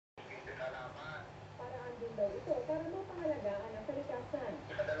ito para mapangalagaan ang kalikasan.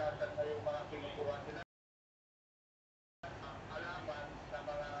 Kadalasan na yung mga kinukuha nila halaman na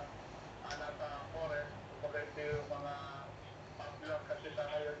mga nasa forest, kumbaga ito yung mga popular kasi sa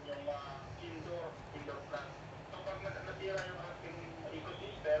ngayon yung indoor plant. Kapag natira yung ating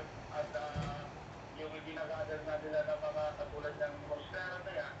ecosystem at yung ginagather na nila ng mga katulad ng monstera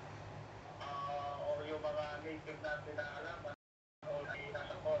na yan, or yung mga native natin na halaman o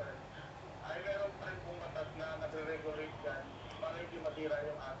nasa forest, ay meron pa rin pong batas na nagre-regulate yan para hindi matira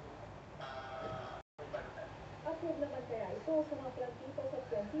yung ating environment. Approve naman kaya ito sa mga plantitos at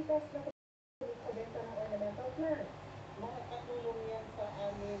plantitas na kumikabenta ng ornamental plants. Makakatulong yan sa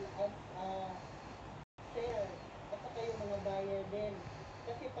amin as sale at saka yung mga buyer din.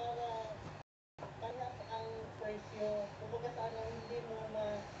 Kasi para parehas ang presyo, kumbaga sana hindi mo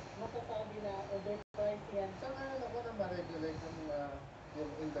masasabi na overpriced yan. So ngayon ako na ma-regulate yung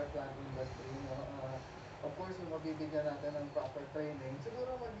indoor plant industry. No? Of course, yung mabibigyan natin ng proper training,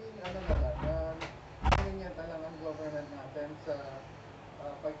 siguro maging lenient na lang ang government natin sa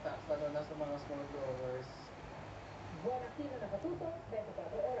pag-tax, lalo na sa mga small growers. Buwan Aquino nakatuto,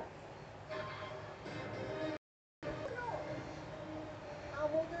 24 oras. Ang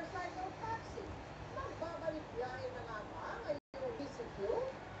motorcycle taxi, magbabalik biyahe na nga ba ngayong ECQ?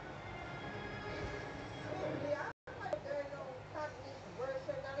 Biblia, modernong taxis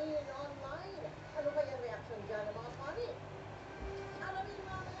version na rin online. Ano kaya reaction dyan ng mga pani? Alamin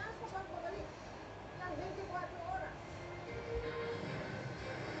mamaya sa pagbabalik ng 24 oras.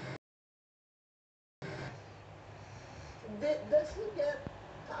 Does he get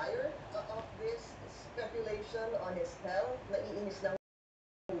tired of this speculation on his health? Naiinis lang.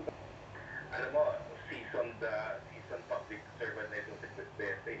 Alam mo, seasoned public servant na itong si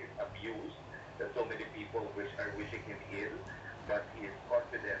Presidente is abused, that so many people are wishing him ill, but he is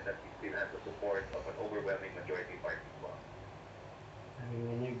confident that he still has the support of an overwhelming majority party as well.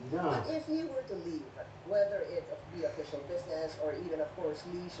 But if he were to leave, whether it be official business or even, of course,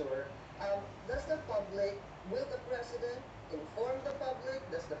 leisure, does the public, will the president inform the public?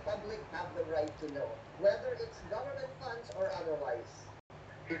 Does the public have the right to know, whether it's government funds or otherwise?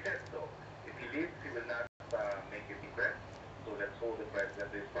 He said so. If he leaves, he will not make a secret. So let's hold the president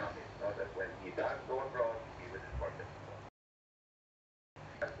to his promise, that when he does go abroad, he will inform the people. If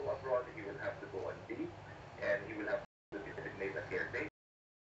he does go abroad, he will have to go on leave, and he will have to designate a caretaker.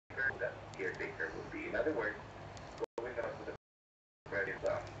 That caretaker will be, in other words, going out to the president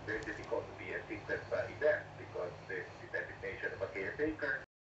is very difficult to be a secret event because the designation of a caretaker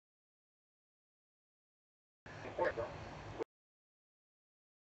is important.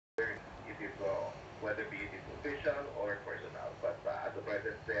 Whether be it official or personal. But as the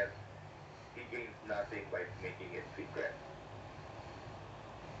president said, he gains nothing by making it secret.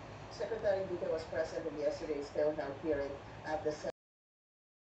 Secretary Duque was present in yesterday's held hearing at the Senate.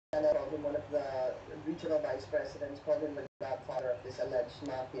 Called him one of the regional vice presidents, called him the godfather of this alleged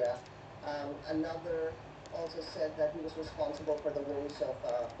mafia. Another also said that he was responsible for the woes of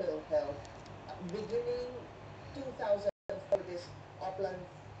PhilHealth. Beginning 2004, this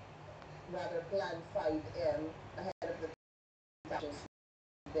Plan 5M, ahead of the elections,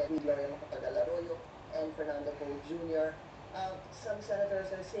 Gloria Macapagal-Arroyo and Fernando Poe Jr. Some senators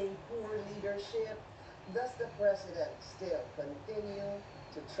are saying poor leadership. Does the president still continue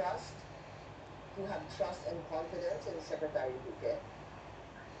to have trust and confidence in Secretary Duque?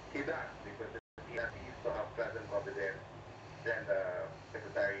 He does, because if he needs to have trust and confidence, then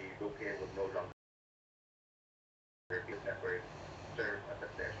Secretary Duque would no longer serve as a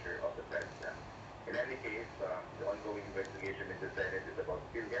treasurer of the president. In any case, the ongoing investigation in the Senate is about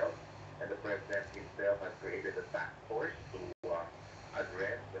PhilHealth, and the president himself has created a task force to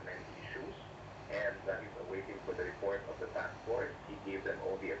address the many issues, and he's awaiting for the report of the task force. He gave them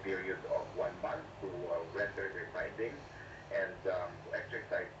only a period of 1 month to render their findings and to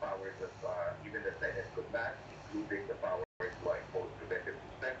exercise powers that even the Senate could not, including the powers to impose preventive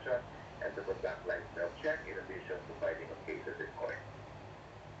suspension and to conduct live health check, in addition to filing of cases in court.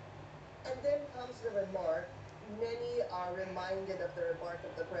 And then comes the remark. Many are reminded of the remark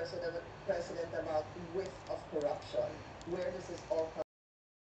of the president about whiff of corruption. Where does this all come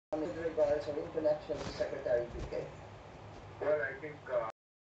with regards or in connection to Secretary Duque? Well, I think the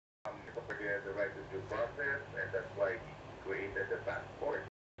right to due process, and that's why he created the task force.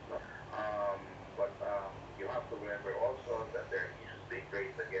 But you have to remember also that there are issues being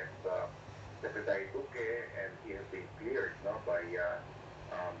raised against Secretary Duque, and he has been cleared by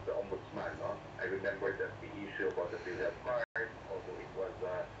the ombudsman. I remember that the issue about the PhilHealth card, although it was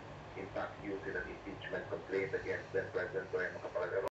in fact used in an impeachment complaint against then President Gloria Macapagal-Arroyo,